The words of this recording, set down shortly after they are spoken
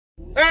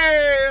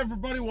Hey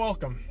everybody,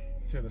 welcome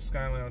to the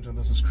Sky Lounge, and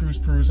this is Cruise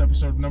Peruse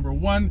episode number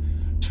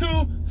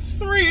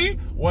 123,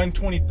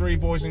 123,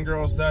 boys and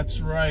girls.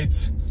 That's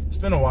right. It's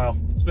been a while.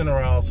 It's been a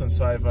while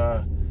since I've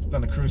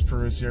done the Cruise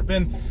Peruse here.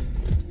 Been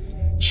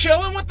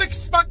chilling with the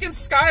fucking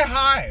sky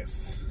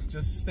highs,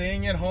 just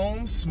staying at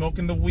home,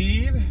 smoking the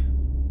weed,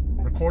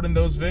 recording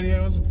those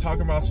videos,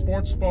 talking about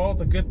sports ball,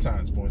 the good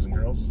times, boys and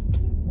girls.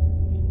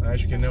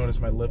 As you can notice,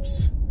 my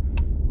lips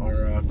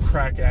are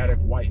crack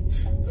addict white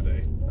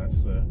today. That's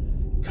the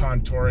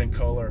contouring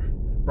color,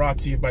 brought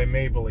to you by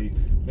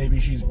Maybelline. Maybe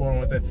she's born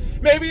with it.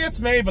 Maybe it's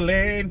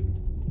Maybelline.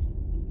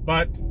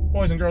 But,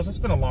 boys and girls, it's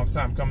been a long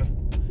time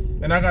coming.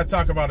 And I gotta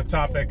talk about a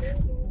topic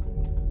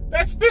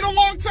that's been a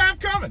long time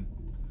coming.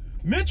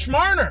 Mitch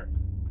Marner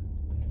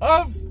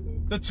of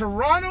the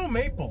Toronto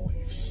Maple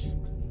Leafs.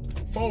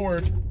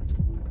 Forward,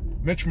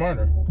 Mitch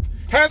Marner,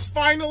 has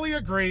finally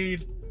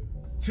agreed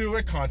to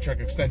a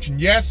contract extension.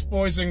 Yes,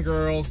 boys and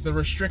girls, the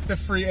restricted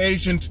free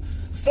agent,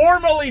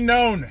 formerly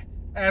known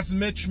as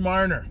Mitch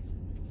Marner,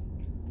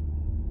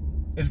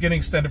 is getting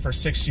extended for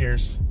 6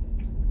 years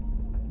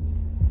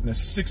in a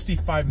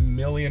 $65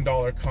 million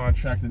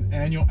contract, an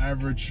annual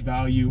average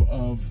value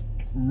of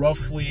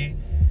roughly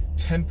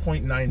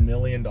 $10.9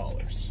 million.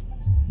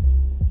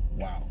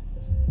 Wow.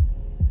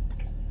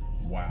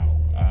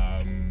 Wow.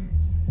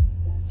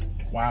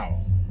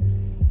 Wow.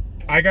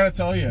 I gotta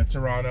tell you,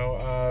 Toronto,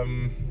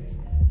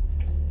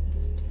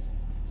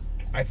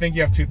 I think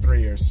you have 2-3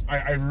 years.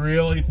 I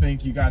really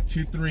think you got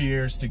 2-3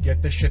 years to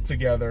get this shit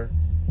together,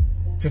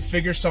 to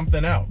figure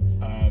something out.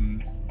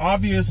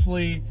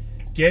 Obviously,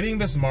 getting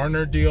this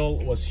Marner deal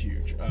was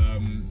huge.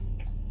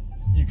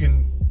 You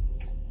can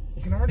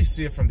already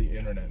see it from the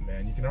internet,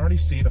 man. You can already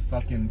see the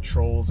fucking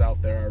trolls out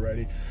there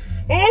already.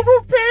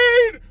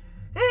 Overpaid!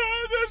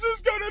 This is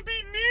gonna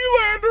be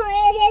Nylander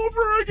all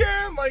over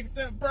again. Like,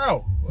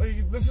 bro,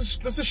 like, this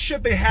is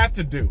shit they had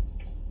to do.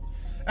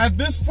 At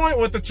this point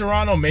with the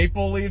Toronto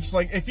Maple Leafs,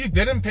 like, if you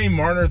didn't pay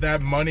Marner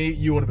that money,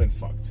 you would have been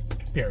fucked.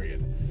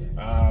 Period.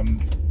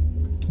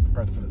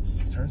 Rather put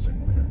a turn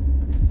signal here.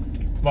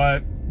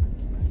 But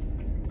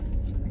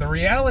the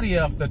reality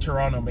of the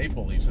Toronto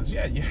Maple Leafs is,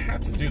 yeah, you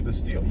had to do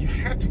this deal. You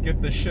had to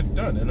get this shit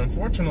done. And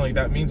unfortunately,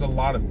 that means a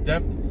lot of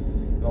depth,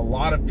 a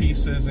lot of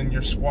pieces in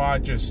your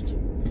squad just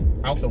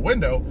out the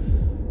window.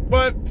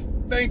 But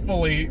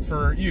thankfully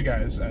for you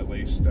guys, at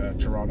least,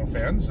 Toronto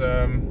fans,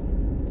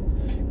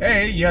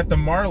 hey, you had the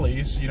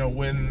Marlies,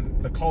 win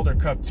the Calder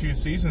Cup 2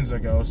 seasons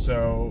ago,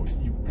 so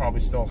you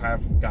probably still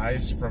have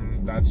guys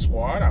from that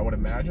squad, I would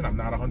imagine. I'm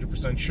not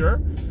 100% sure.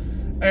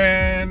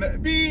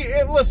 And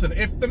listen,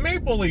 if the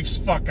Maple Leafs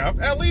fuck up,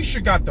 at least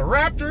you got the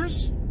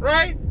Raptors,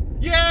 right?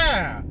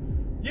 Yeah.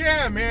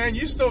 Yeah, man,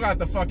 you still got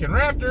the fucking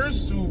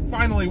Raptors, who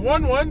finally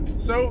won one.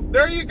 So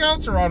there you go,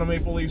 Toronto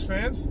Maple Leafs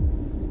fans.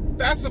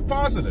 That's the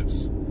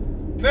positives.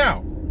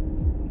 Now,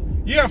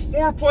 you have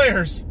 4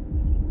 players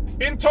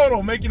in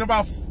total making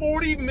about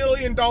 $40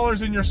 million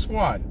in your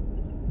squad.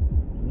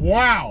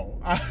 Wow.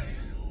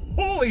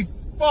 Holy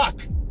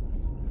fuck.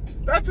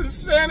 That's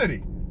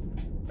insanity.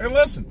 And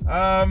listen,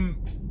 I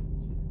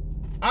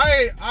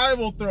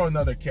will throw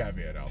another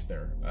caveat out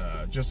there,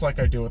 just like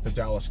I do with the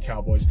Dallas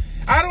Cowboys.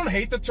 I don't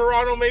hate the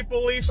Toronto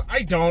Maple Leafs.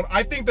 I don't.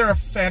 I think they're a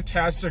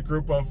fantastic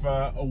group of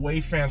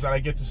away fans that I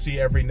get to see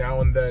every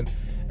now and then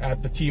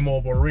at the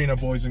T-Mobile Arena,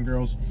 boys and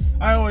girls.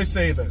 I always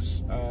say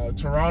this,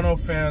 Toronto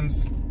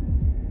fans,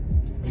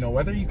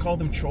 whether you call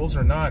them trolls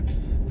or not,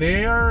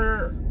 they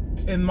are,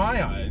 in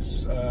my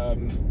eyes,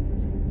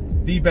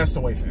 the best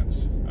away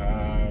fans.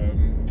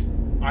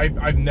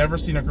 I've never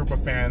seen a group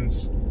of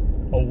fans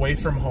away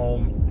from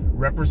home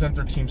represent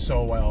their team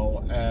so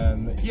well.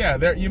 And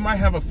yeah, you might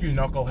have a few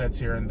knuckleheads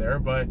here and there,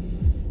 but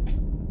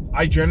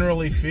I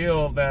generally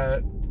feel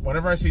that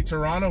whenever I see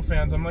Toronto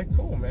fans, I'm like,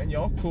 cool, man,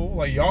 y'all cool.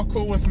 Like, y'all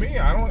cool with me.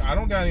 I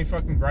don't got any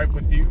fucking gripe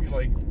with you.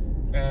 Like,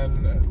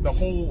 and the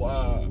whole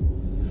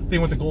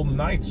thing with the Golden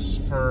Knights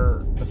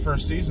for the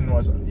first season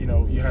was,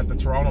 you had the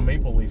Toronto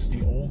Maple Leafs,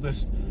 the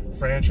oldest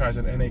franchise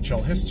in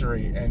NHL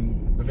history,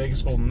 and the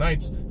Vegas Golden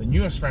Knights, the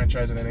newest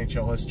franchise in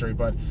NHL history.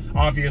 But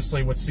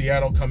obviously with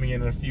Seattle coming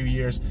in a few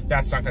years,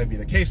 that's not going to be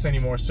the case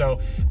anymore.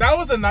 So that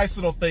was a nice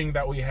little thing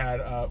that we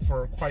had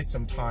for quite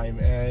some time.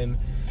 And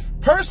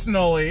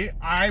personally,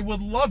 I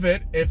would love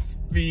it if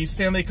the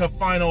Stanley Cup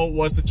final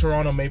was the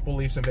Toronto Maple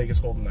Leafs and Vegas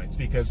Golden Knights,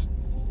 because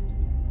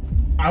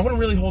I wouldn't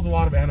really hold a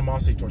lot of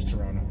animosity towards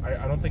Toronto.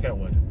 I don't think I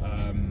would.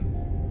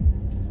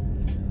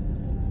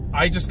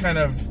 I just kind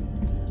of,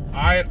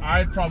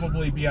 I'd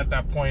probably be at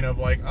that point of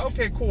like,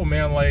 okay, cool,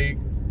 man, like,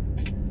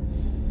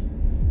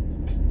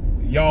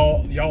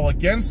 y'all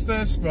against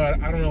this,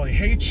 but I don't really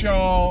hate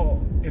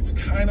y'all. It's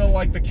kind of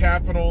like the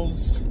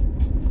Capitals.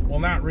 Well,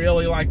 not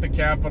really like the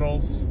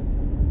Capitals.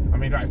 I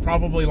mean, I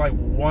probably like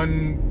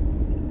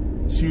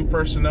 1-2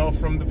 personnel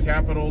from the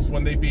Capitals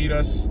when they beat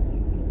us.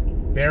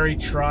 Barry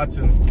Trotz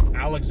and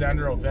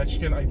Alexander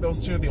Ovechkin. Like,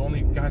 those two are the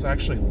only guys I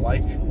actually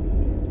like.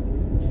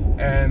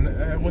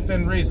 And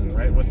within reason,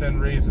 right? Within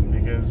reason,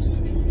 because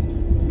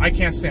I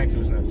can't stand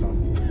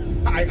Kuznetsov.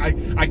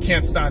 I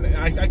can't stand it.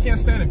 I can't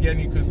stand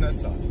Evgeny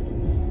Kuznetsov.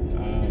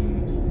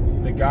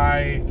 The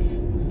guy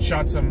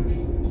shot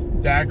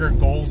some dagger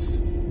goals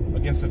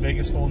against the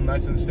Vegas Golden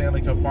Knights in the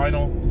Stanley Cup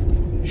Final.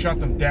 He shot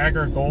some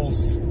dagger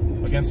goals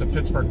against the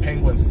Pittsburgh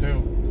Penguins too,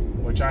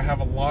 which I have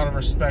a lot of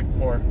respect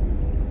for.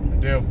 I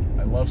do.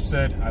 I love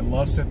Sid. I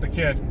love Sid the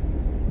Kid.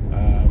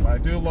 But I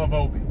do love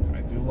Obi.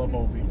 I do love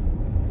Obi.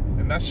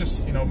 And that's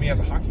just, you know, me as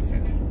a hockey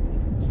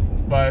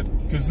fan. But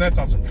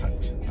Kuznetsov's a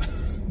cunt.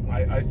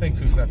 I think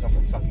Kuznetsov's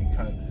a fucking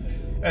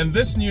cunt. And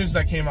this news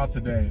that came out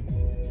today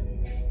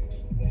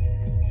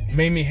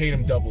made me hate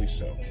him doubly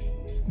so.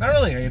 Not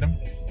really hate him,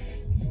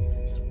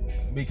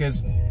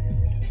 because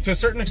to a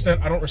certain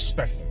extent I don't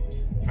respect him.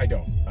 I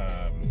don't.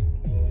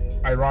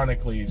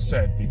 Ironically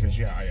said, because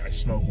yeah, I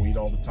smoke weed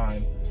all the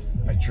time.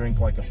 I drink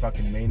like a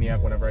fucking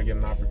maniac whenever I get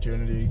an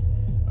opportunity.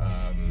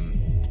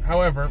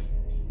 However,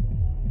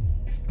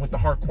 with the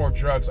hardcore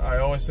drugs, I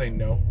always say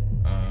no.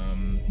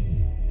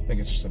 I think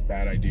it's just a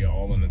bad idea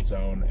all on its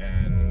own,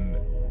 and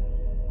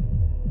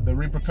the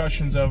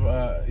repercussions of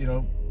you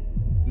know,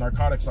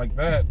 narcotics like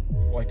that,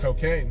 like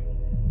cocaine,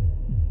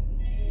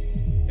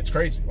 it's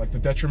crazy. Like the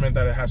detriment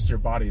that it has to your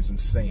body is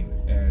insane,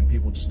 and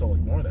people just still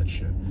ignore that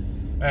shit.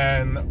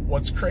 And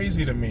what's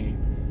crazy to me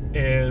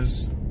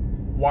is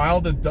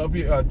while the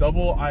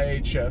double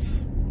IHF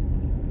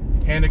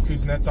handed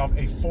Kuznetsov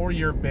a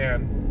 4-year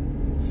ban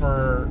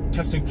for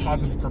testing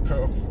positive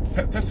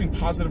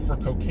for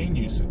cocaine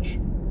usage,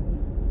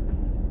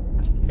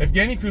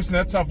 Evgeny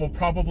Kuznetsov will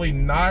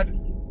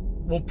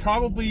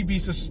probably be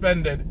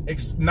suspended,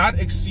 not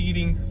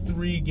exceeding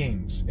 3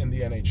 games in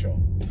the NHL.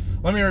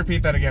 Let me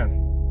repeat that again.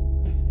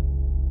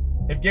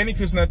 Evgeny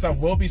Kuznetsov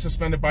will be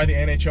suspended by the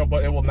NHL,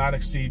 but it will not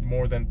exceed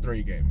more than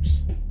 3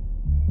 games.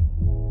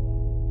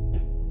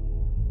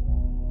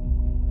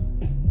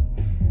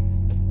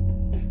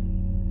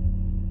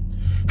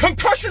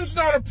 Concussion's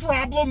not a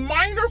problem.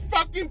 Minor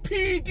fucking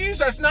PEDs,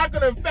 that's not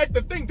going to affect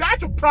the thing.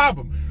 That's a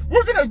problem.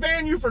 We're going to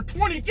ban you for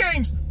 20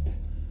 games.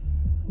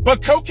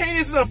 But cocaine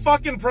isn't a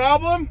fucking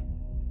problem?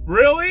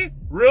 Really?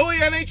 Really,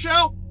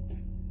 NHL?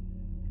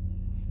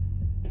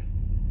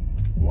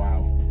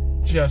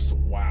 Wow. Just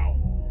wow.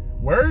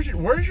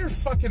 Where's your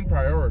fucking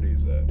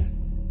priorities at?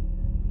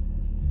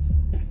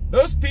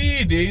 Those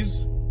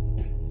PEDs,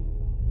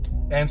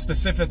 and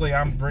specifically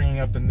I'm bringing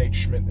up the Nate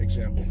Schmidt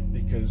example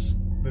because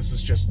this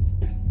is just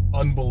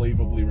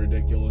unbelievably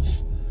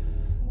ridiculous.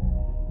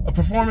 A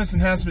performance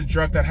enhancement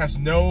drug that has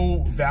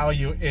no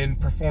value in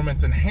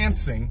performance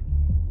enhancing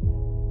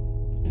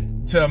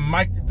to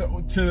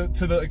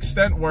the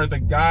extent where the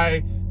guy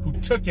who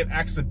took it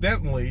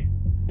accidentally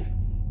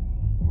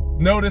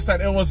noticed that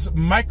it was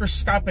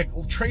microscopic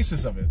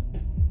traces of it,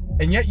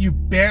 and yet you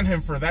ban him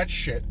for that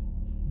shit.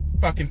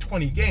 Fucking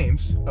 20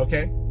 games,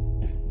 okay?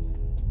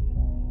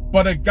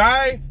 But a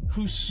guy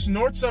who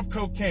snorts up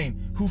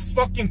cocaine, who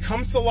fucking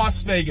comes to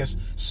Las Vegas,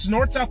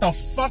 snorts out the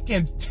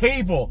fucking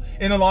table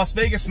in a Las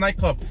Vegas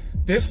nightclub,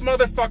 this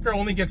motherfucker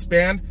only gets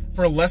banned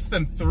for less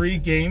than 3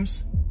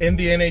 games in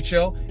the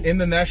NHL, in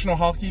the National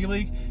Hockey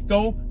League.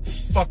 Go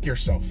fuck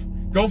yourself.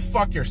 Go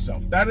fuck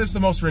yourself. That is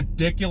the most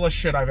ridiculous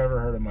shit I've ever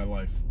heard in my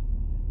life.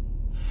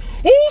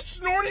 Oh,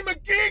 Snorty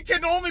McGee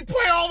can only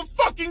play all the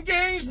fucking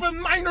games with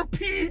minor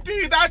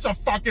PED. That's a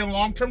fucking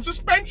long-term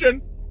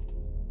suspension.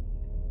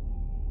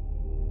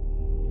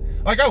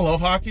 Like, I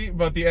love hockey,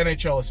 but the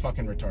NHL is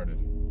fucking retarded.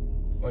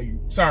 Like,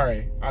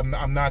 sorry.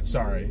 I'm not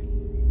sorry.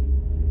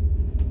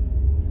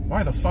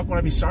 Why the fuck would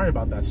I be sorry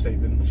about that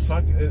statement? The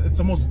fuck? It's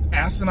the most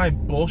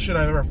asinine bullshit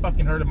I've ever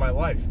fucking heard in my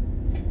life.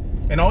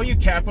 And all you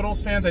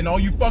Capitals fans and all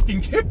you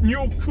fucking hip,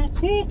 new,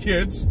 cool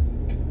kids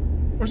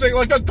are saying,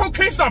 like,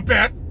 cocaine's not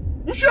bad.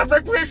 We should have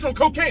recreational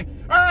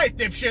cocaine. All right,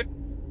 dipshit.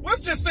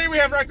 Let's just say we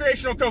have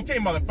recreational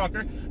cocaine,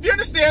 motherfucker. Do you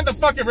understand the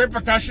fucking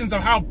repercussions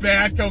of how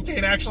bad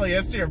cocaine actually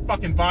is to your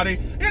fucking body?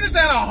 You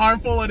understand how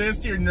harmful it is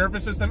to your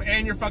nervous system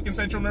and your fucking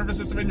central nervous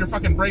system and your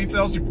fucking brain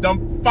cells, you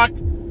dumb fuck?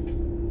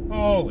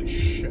 Holy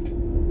shit.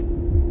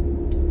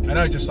 I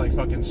know I just, like,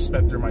 fucking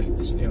sped through my,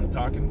 you know,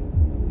 talking,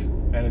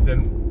 and it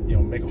didn't, you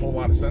know, make a whole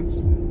lot of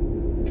sense.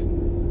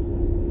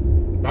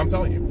 But I'm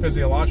telling you,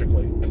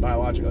 physiologically and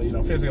biologically, you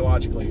know,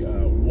 physiologically,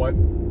 what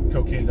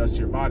cocaine does to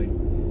your body,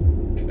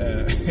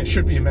 it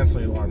should be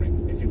immensely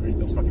alarming if you read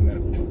those fucking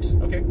medical books.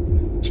 Okay,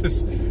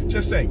 just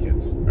saying,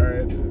 kids. All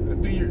right,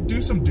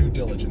 do some due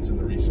diligence in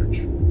the research.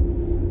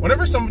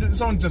 Whenever some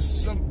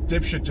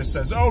dipshit just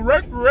says, "Oh,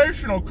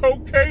 recreational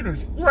cocaine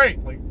is great,"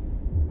 like,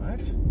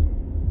 what?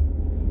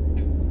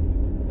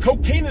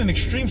 Cocaine in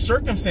extreme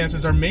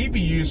circumstances are maybe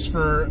used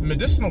for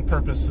medicinal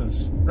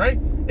purposes, right?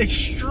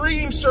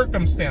 Extreme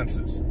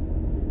circumstances.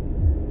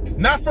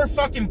 Not for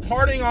fucking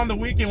partying on the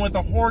weekend with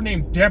a whore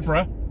named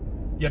Deborah,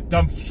 you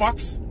dumb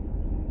fucks.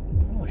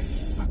 Holy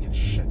fucking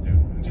shit, dude.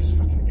 It just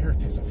fucking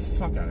irritates the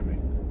fuck out of me.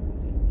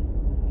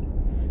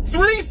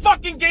 3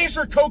 fucking games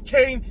for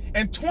cocaine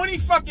and 20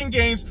 fucking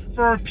games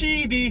for a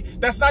PED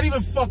that's not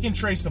even fucking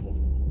traceable.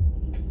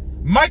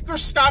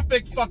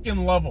 Microscopic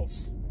fucking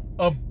levels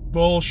of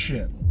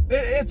bullshit.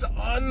 It's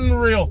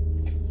unreal.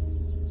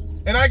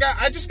 And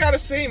I just gotta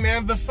say,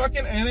 man, the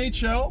fucking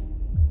NHL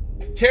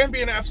can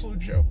be an absolute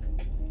joke.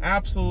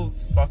 Absolute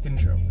fucking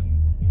joke,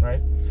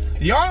 right?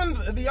 The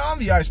on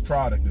the ice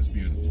product is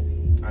beautiful.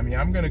 I mean,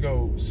 I'm gonna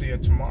go see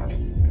it tomorrow. You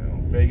know,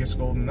 Vegas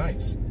Golden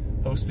Knights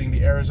hosting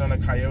the Arizona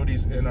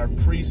Coyotes in our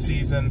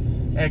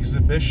preseason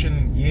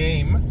exhibition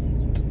game.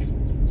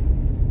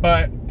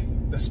 But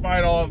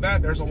despite all of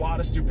that, there's a lot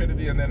of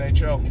stupidity in the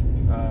NHL.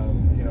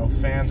 You know,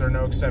 fans are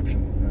no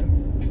exception,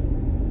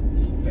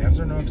 right? Fans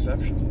are no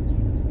exception.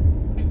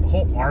 The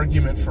whole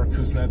argument for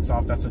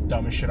Kuznetsov, that's the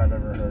dumbest shit I've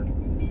ever heard.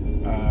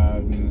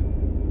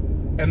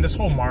 And this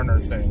whole Marner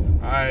thing,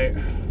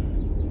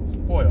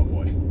 boy oh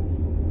boy.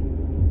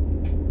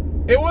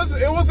 It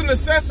was a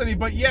necessity,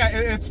 but yeah,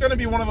 it's going to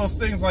be one of those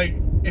things like,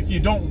 if you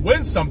don't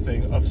win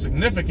something of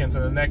significance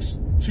in the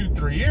next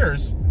 2-3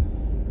 years,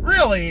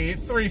 really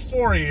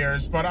 3-4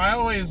 years, but I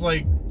always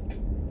like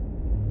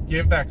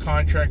give that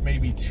contract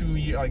maybe 2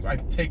 years. Like, I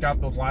take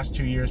out those last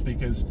 2 years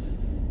because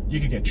you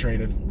could get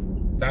traded.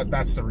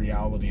 That's the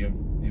reality of,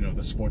 you know,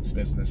 the sports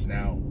business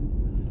now.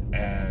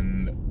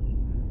 And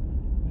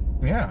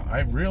yeah, I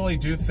really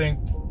do think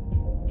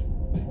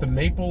the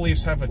Maple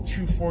Leafs have a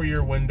 2-4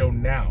 year window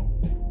now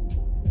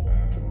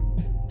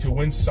to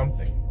win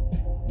something.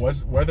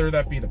 Whether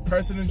that be the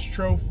President's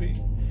Trophy,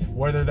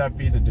 whether that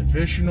be the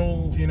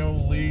divisional, you know,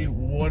 lead,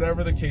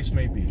 whatever the case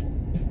may be,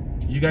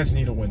 you guys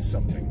need to win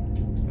something.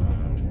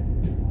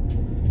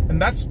 And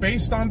that's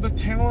based on the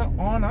talent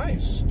on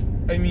ice.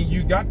 I mean,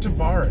 you got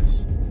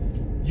Tavares,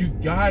 you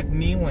got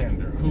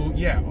Nylander, who,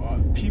 yeah,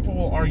 people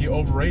will argue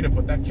overrated,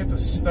 but that kid's a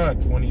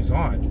stud when he's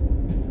on.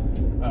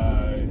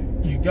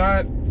 You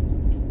got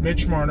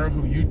Mitch Marner,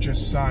 who you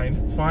just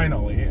signed,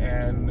 finally,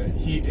 and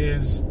he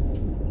is,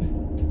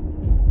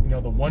 you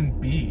know, the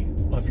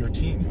 1B of your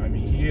team. I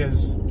mean, he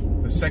is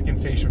the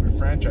second face of your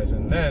franchise.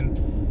 And then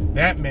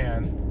that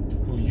man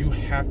who you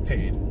have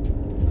paid,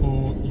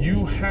 who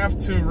you have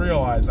to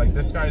realize, like,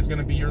 this guy is going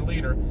to be your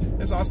leader,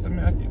 is Austin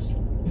Matthews.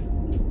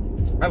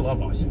 I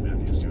love Austin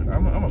Matthews, dude.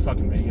 I'm a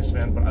fucking Vegas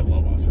fan, but I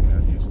love Austin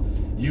Matthews.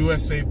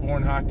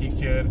 USA-born hockey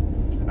kid.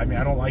 I mean,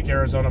 I don't like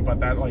Arizona, but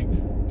that, like,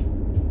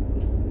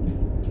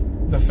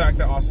 the fact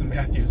that Austin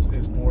Matthews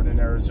is born in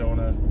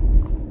Arizona,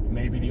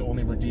 maybe the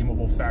only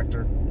redeemable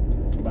factor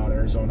about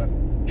Arizona,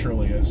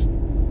 truly is.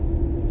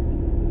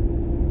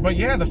 But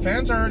yeah, the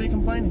fans are already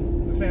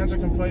complaining. The fans are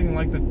complaining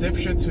like the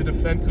dipshits who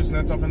defend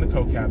Kuznetsov in the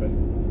Coke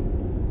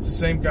cabin. It's the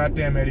same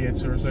goddamn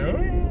idiots who are saying,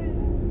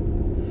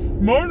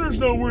 oh, Marner's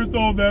not worth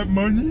all that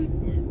money.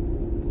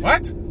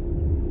 What?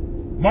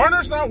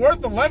 Marner's not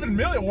worth 11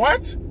 million?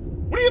 What?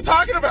 What are you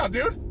talking about,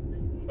 dude?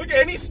 Look,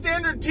 any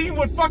standard team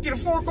would fucking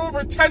fork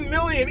over 10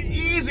 million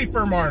easy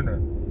for Marner.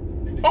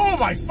 Oh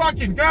my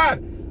fucking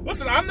God.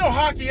 Listen, I'm no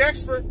hockey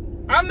expert.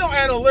 I'm no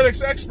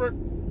analytics expert.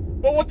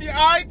 But what the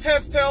eye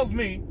test tells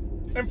me,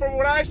 and from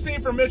what I've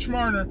seen from Mitch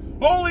Marner,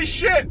 holy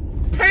shit,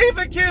 pay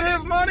the kid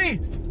his money.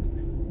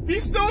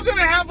 He's still going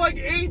to have like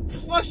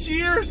 8+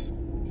 years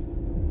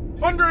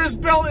under his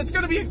belt. It's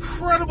going to be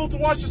incredible to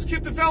watch this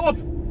kid develop.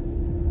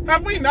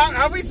 Have we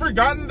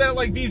forgotten that,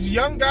 like, these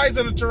young guys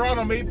in the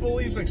Toronto Maple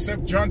Leafs,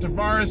 except John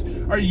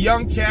Tavares, are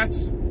young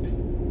cats?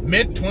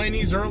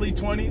 Mid-20s, early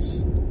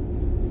 20s?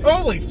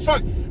 Holy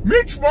fuck.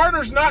 Mitch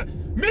Marner is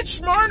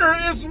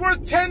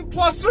worth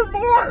 10+ or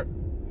more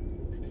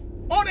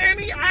on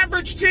any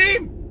average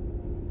team.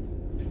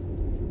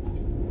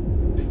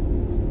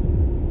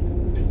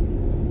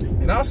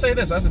 And I'll say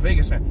this, as a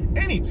Vegas fan,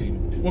 any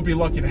team would be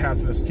lucky to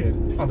have this kid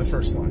on the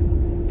first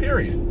line.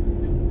 Period.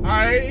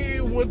 I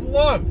would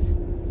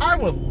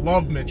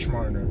love Mitch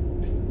Marner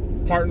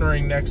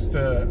partnering next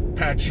to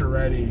Pat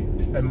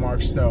Chiaretti and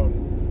Mark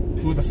Stone.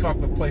 Who the fuck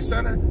would play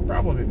center?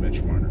 Probably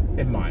Mitch Marner,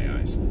 in my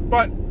eyes.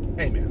 But,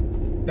 hey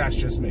man, that's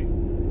just me.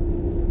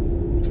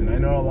 And I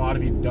know a lot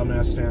of you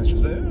dumbass fans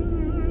just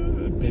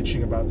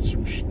bitching about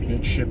some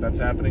good shit that's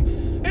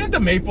happening. And the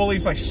Maple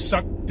Leafs, like,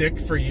 suck dick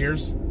for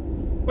years.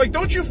 Like,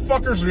 don't you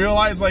fuckers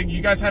realize, like,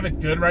 you guys have it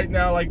good right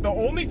now? Like, the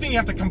only thing you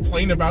have to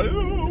complain about,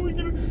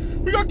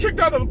 we got kicked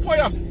out of the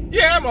playoffs.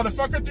 Yeah,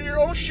 motherfucker, through your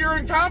own sheer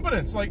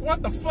incompetence. Like,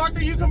 what the fuck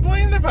are you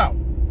complaining about?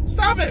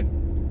 Stop it.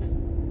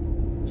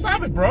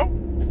 Stop it, bro.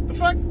 The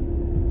fuck?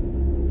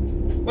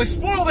 Like,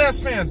 spoiled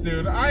ass fans,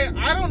 dude.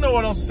 I don't know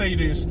what else to say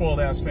to you spoiled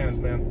ass fans,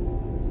 man.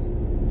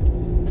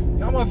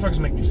 Y'all motherfuckers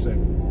make me sick.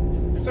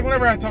 It's like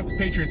whenever I talk to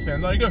Patriots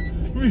fans, I go,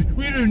 we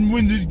didn't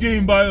win this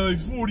game by like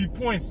 40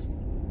 points.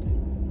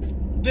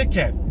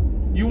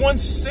 Dickhead. You won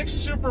 6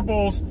 Super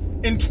Bowls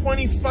in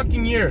 20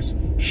 fucking years.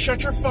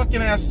 Shut your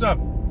fucking ass up.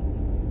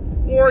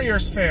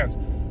 Warriors fans.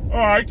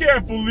 Oh, I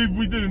can't believe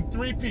we didn't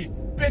three-peat.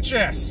 Bitch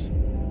ass.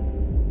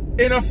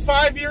 In a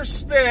 5-year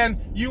span,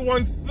 you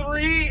won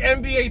 3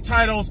 NBA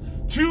titles,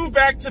 2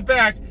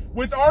 back-to-back,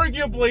 with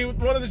arguably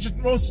one of the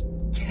most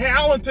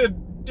talented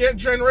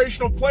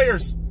generational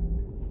players.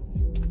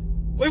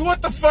 Like,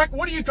 what the fuck?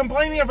 What are you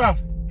complaining about?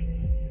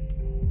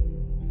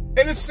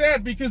 And it's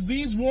sad because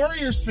these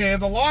Warriors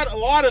fans, a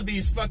lot of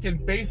these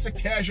fucking basic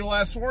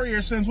casual-ass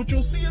Warriors fans, what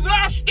you'll see is,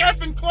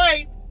 Steph and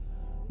Clay.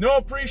 No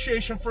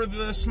appreciation for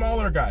the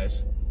smaller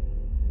guys.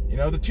 You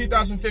know, the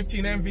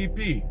 2015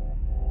 MVP,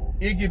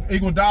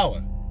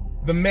 Iguodala,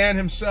 the man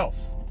himself.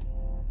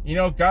 You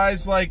know,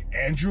 guys like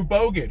Andrew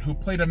Bogut, who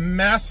played a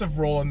massive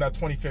role in that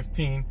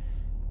 2015.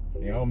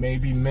 You know,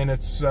 maybe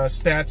minutes,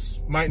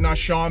 stats might not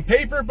show on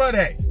paper, but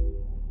hey,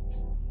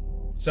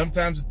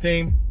 sometimes a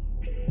team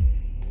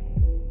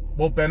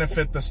will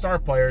benefit the star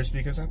players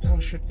because that's how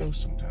shit goes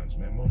sometimes,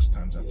 man. Most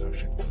times that's how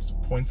shit goes.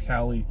 The point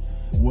tally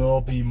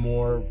will be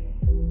more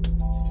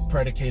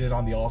predicated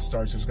on the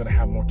all-stars who's going to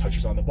have more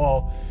touches on the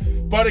ball.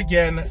 But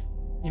again,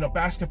 you know,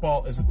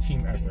 basketball is a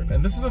team effort.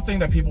 And this is the thing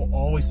that people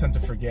always tend to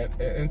forget.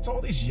 And it's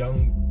all these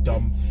young,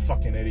 dumb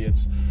fucking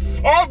idiots.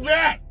 Oh,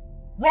 man!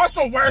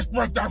 Russell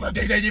Westbrook doesn't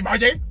need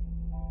anybody!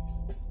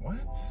 What?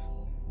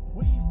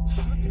 What are you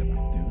talking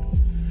about,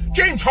 dude?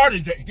 James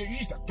Harden,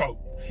 he's the GOAT.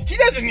 He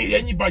doesn't need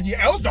anybody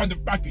else on the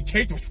fucking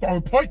team to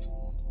score points.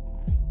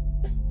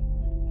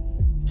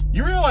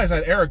 You realize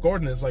that Eric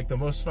Gordon is like the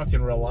most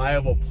fucking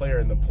reliable player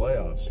in the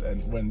playoffs, and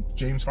when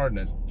James Harden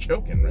is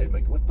choking, right?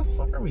 Like, what the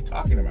fuck are we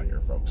talking about here,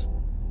 folks?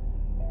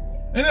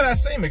 And to that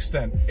same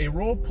extent, a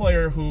role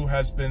player who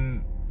has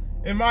been,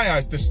 in my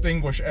eyes,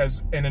 distinguished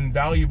as an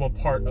invaluable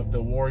part of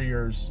the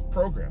Warriors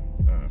program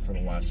for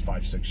the last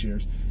 5-6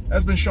 years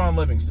has been Shaun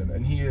Livingston,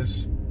 and he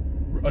has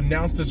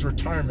announced his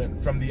retirement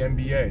from the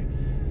NBA.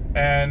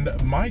 And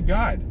my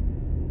God,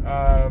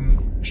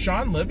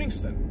 Shaun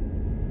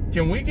Livingston,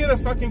 can we get a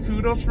fucking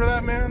kudos for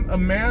that man? A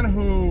man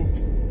who,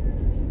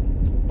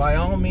 by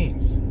all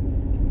means,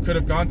 could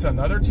have gone to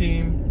another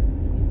team,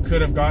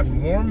 could have gotten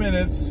more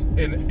minutes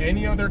in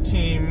any other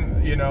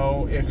team, you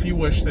know, if he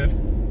wished it,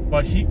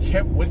 but he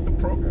kept with the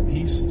program.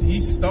 He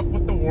stuck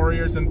with the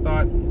Warriors and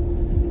thought,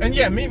 and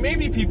yeah,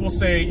 maybe people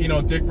say, you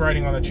know, dick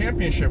riding on the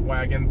championship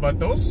wagon, but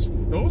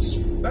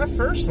that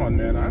first one,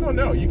 man, I don't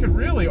know. You could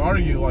really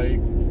argue,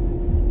 like,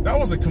 that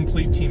was a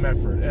complete team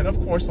effort. And of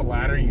course, the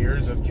latter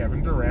years of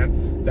Kevin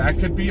Durant, that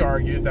could be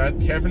argued that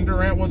Kevin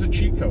Durant was a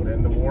cheat code,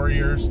 and the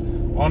Warriors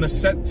on a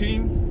set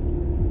team,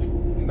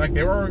 like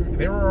they were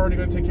already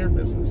going to take care of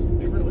business.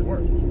 They really were.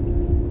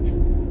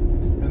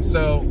 And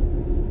so,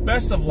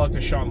 best of luck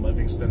to Shaun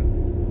Livingston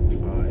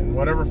in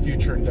whatever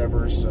future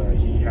endeavors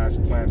he has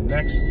planned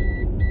next.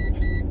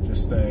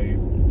 Just a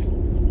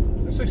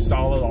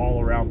solid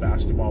all-around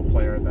basketball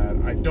player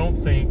that I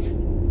don't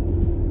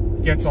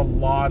think gets a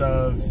lot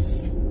of.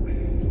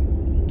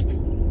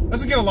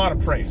 Doesn't get a lot of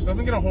praise.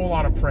 Doesn't get a whole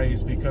lot of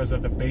praise because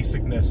of the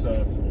basicness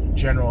of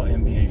general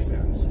NBA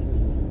fans.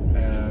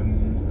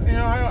 And, you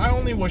know, I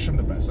only wish him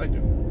the best. I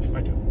do.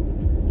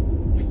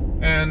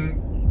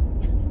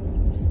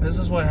 And this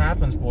is what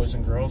happens, boys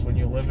and girls, when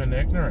you live in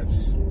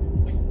ignorance.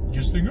 You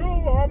just think,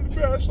 oh, I'm the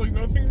best. Like,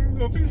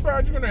 nothing's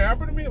bad's going to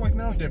happen to me. Like,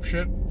 no,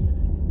 dipshit.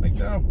 Like,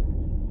 no.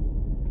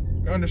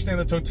 You gotta understand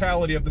the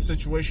totality of the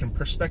situation.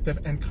 Perspective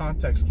and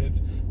context,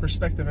 kids.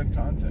 Perspective and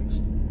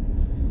context.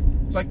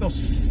 It's like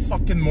those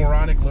fucking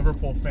moronic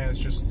Liverpool fans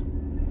just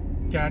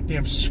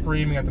goddamn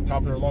screaming at the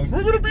top of their lungs,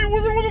 we're gonna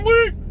win the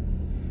league!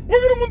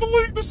 We're gonna win the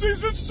league this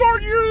season! It's our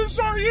year! It's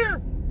our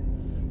year!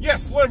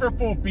 Yes,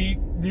 Liverpool beat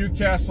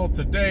Newcastle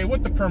today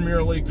with the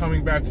Premier League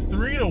coming back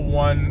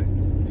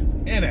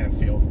 3-1 in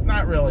Anfield.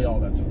 Not really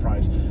all that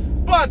surprising.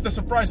 But the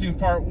surprising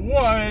part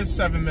was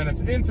 7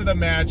 minutes into the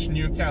match,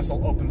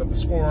 Newcastle opened up the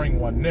scoring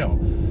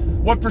 1-0.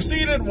 What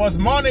preceded was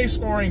Mane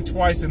scoring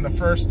twice in the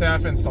first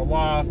half and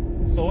Salah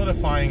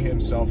solidifying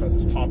himself as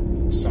his top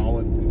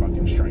solid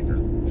fucking striker,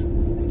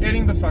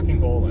 getting the fucking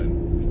goal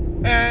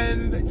in.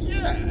 And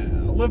yeah,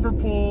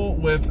 Liverpool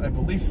with, I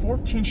believe,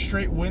 14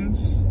 straight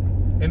wins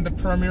in the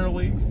Premier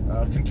League,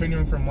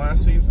 continuing from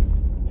last season.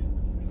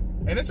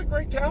 And it's a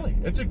great tally.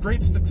 It's a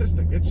great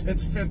statistic. It's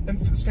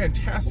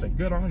fantastic.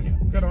 Good on you.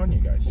 Good on you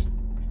guys.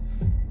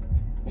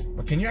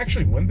 But can you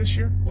actually win this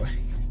year?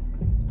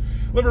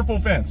 Liverpool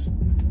fans,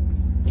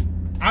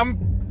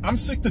 I'm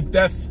sick to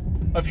death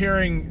of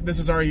hearing this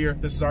is our year,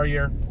 this is our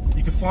year.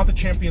 You can flaunt the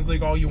Champions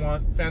League all you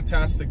want.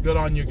 Fantastic. Good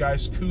on you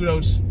guys.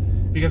 Kudos.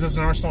 Because as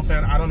an Arsenal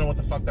fan, I don't know what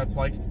the fuck that's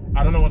like.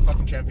 I don't know what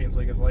fucking Champions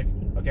League is like.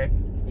 Okay?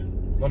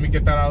 Let me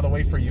get that out of the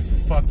way for you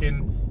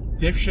fucking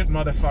dipshit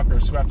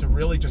motherfuckers who have to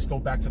really just go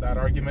back to that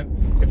argument.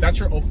 If that's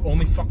your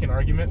only fucking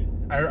argument,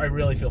 I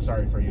really feel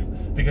sorry for you.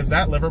 Because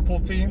that Liverpool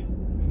team,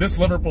 this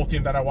Liverpool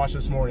team that I watched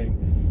this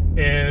morning,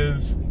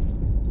 is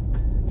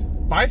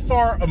by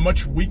far a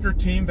much weaker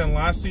team than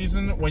last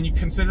season when you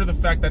consider the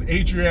fact that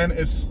Adrian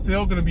is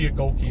still going to be a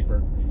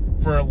goalkeeper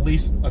for at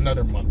least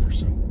another month or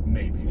so,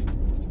 maybe.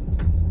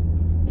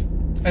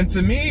 And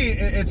to me,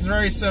 it's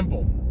very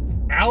simple.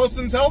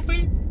 Allison's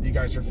healthy, you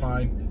guys are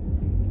fine.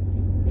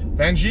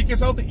 Van Dijk is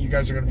healthy, you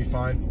guys are going to be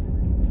fine.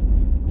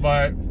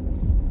 But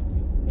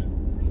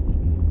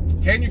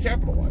can you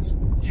capitalize?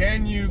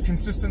 Can you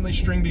consistently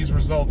string these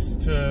results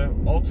to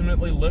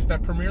ultimately lift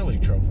that Premier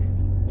League trophy?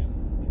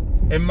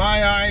 In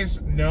my eyes,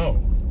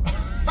 no.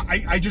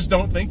 I just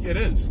don't think it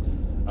is.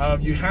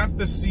 You have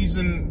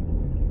the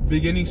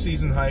beginning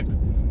season hype.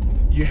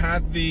 You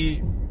had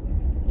the,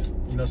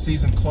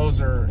 season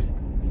closer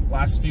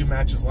last few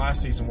matches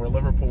last season where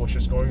Liverpool was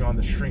just going on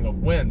the string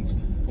of wins.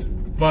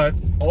 But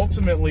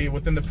ultimately,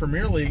 within the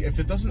Premier League, if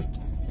it doesn't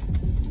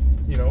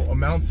you know,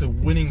 amount to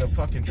winning a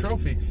fucking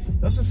trophy,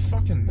 doesn't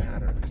fucking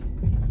matter.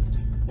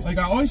 Like,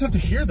 I always have to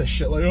hear this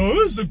shit, like,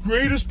 oh, this is the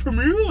greatest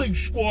Premier League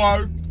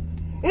squad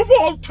of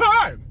all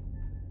time.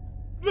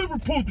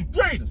 Liverpool's the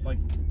greatest. Like,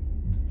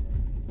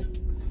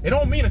 it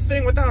don't mean a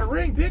thing without a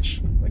ring,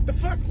 bitch. Like, the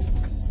fuck?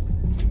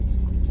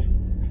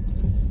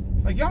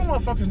 Like, y'all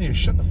motherfuckers need to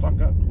shut the fuck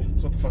up.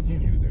 That's what the fuck you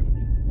need to do.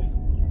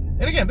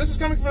 And again, this is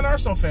coming from an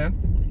Arsenal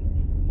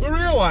fan who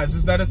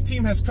realizes that his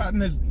team has gotten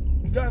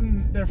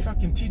their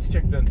fucking teats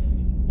kicked in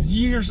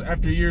years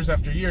after years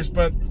after years.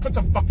 But put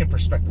some fucking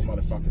perspective,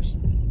 motherfuckers.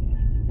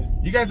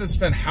 You guys have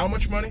spent how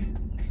much money?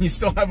 You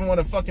still haven't won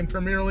a fucking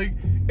Premier League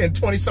in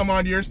 20 some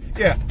odd years?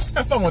 Yeah,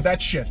 have fun with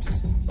that shit.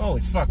 Holy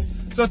fuck.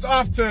 So it's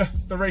off to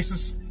the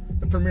races,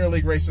 the Premier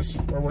League races,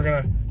 where we're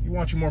gonna be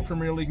watching more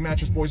Premier League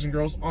matches, boys and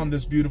girls, on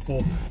this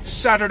beautiful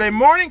Saturday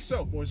morning.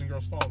 So, boys and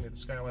girls, follow me at the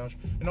Sky Lounge.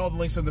 And all the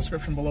links in the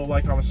description below.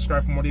 Like, comment,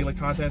 subscribe for more daily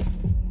content.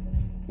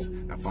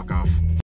 Now fuck off.